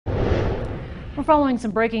We're following some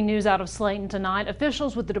breaking news out of Slaton tonight.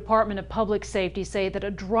 Officials with the Department of Public Safety say that a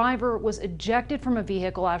driver was ejected from a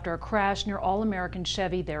vehicle after a crash near All-American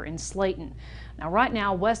Chevy there in Slaton. Now, right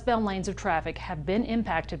now, westbound lanes of traffic have been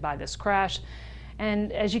impacted by this crash.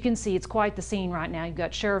 And as you can see, it's quite the scene right now. You've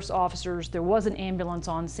got sheriff's officers. There was an ambulance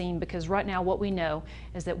on scene because right now what we know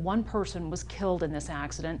is that one person was killed in this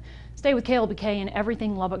accident. Stay with KLBK and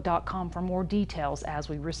everythinglubbock.com for more details as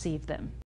we receive them.